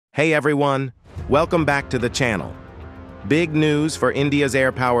Hey everyone, welcome back to the channel. Big news for India's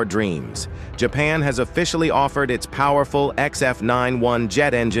air power dreams. Japan has officially offered its powerful XF9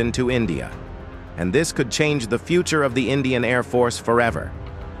 jet engine to India. And this could change the future of the Indian Air Force forever.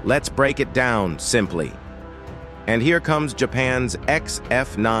 Let's break it down simply. And here comes Japan's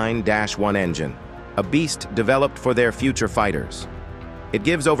XF9-1 engine, a beast developed for their future fighters. It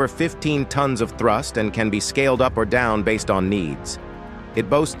gives over 15 tons of thrust and can be scaled up or down based on needs. It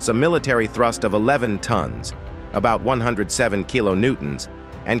boasts a military thrust of 11 tons, about 107 kilonewtons,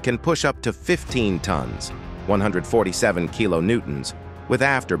 and can push up to 15 tons, 147 kilonewtons, with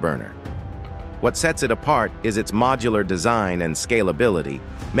afterburner. What sets it apart is its modular design and scalability,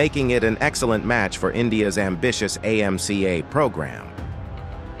 making it an excellent match for India's ambitious AMCA program.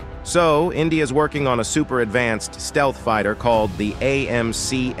 So, India's working on a super advanced stealth fighter called the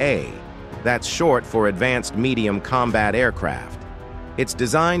AMCA. That's short for Advanced Medium Combat Aircraft. It's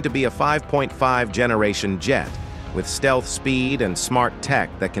designed to be a 5.5 generation jet, with stealth speed and smart tech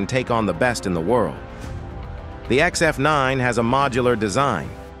that can take on the best in the world. The XF9 has a modular design,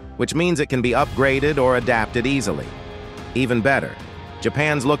 which means it can be upgraded or adapted easily. Even better,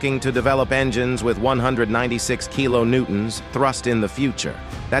 Japan's looking to develop engines with 196 kilonewtons thrust in the future.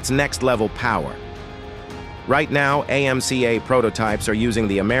 That's next-level power. Right now, AMCA prototypes are using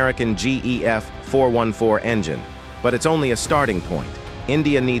the American GEF 414 engine, but it's only a starting point.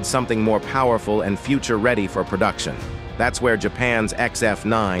 India needs something more powerful and future-ready for production. That's where Japan's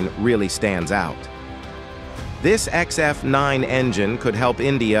XF9 really stands out. This XF9 engine could help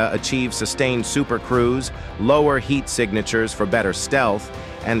India achieve sustained supercruise, lower heat signatures for better stealth,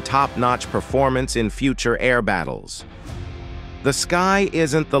 and top-notch performance in future air battles. The sky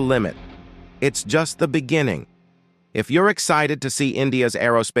isn't the limit. It's just the beginning. If you're excited to see India's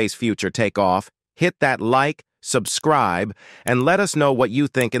aerospace future take off, hit that like, subscribe, and let us know what you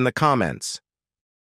think in the comments.